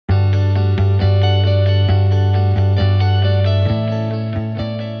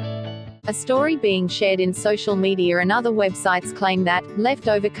A story being shared in social media and other websites claim that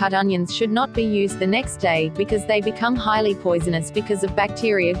leftover cut onions should not be used the next day because they become highly poisonous because of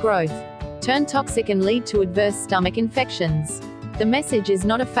bacteria growth, turn toxic and lead to adverse stomach infections. The message is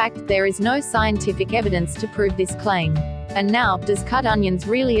not a fact. There is no scientific evidence to prove this claim. And now, does cut onions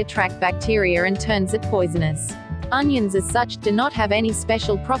really attract bacteria and turns it poisonous? Onions as such do not have any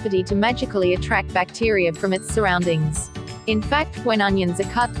special property to magically attract bacteria from its surroundings. In fact, when onions are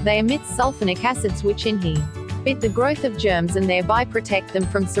cut, they emit sulfenic acids which inhibit the growth of germs and thereby protect them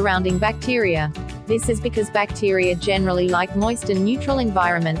from surrounding bacteria. This is because bacteria generally like moist and neutral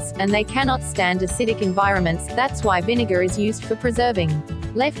environments, and they cannot stand acidic environments. That's why vinegar is used for preserving.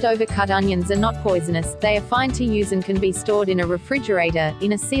 Leftover cut onions are not poisonous. They are fine to use and can be stored in a refrigerator,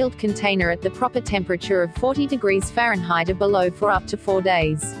 in a sealed container at the proper temperature of 40 degrees Fahrenheit or below for up to 4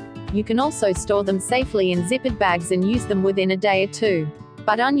 days. You can also store them safely in zippered bags and use them within a day or two.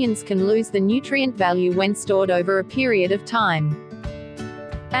 But onions can lose the nutrient value when stored over a period of time.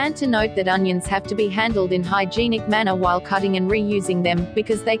 And to note that onions have to be handled in hygienic manner while cutting and reusing them,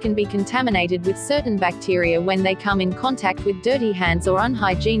 because they can be contaminated with certain bacteria when they come in contact with dirty hands or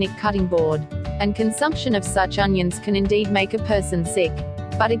unhygienic cutting board. And consumption of such onions can indeed make a person sick.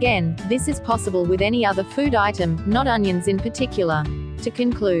 But again, this is possible with any other food item, not onions in particular. To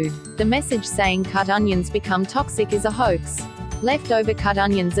conclude, the message saying cut onions become toxic is a hoax. Leftover cut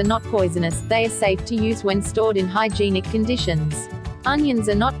onions are not poisonous. They are safe to use when stored in hygienic conditions. Onions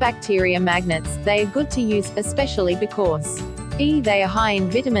are not bacteria magnets. They are good to use, especially because they are high in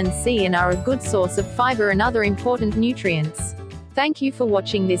vitamin C and are a good source of fiber and other important nutrients. Thank you for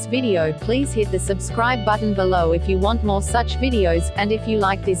watching this video. Please hit the subscribe button below if you want more such videos, and if you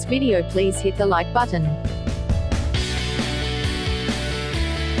like this video please hit the like button.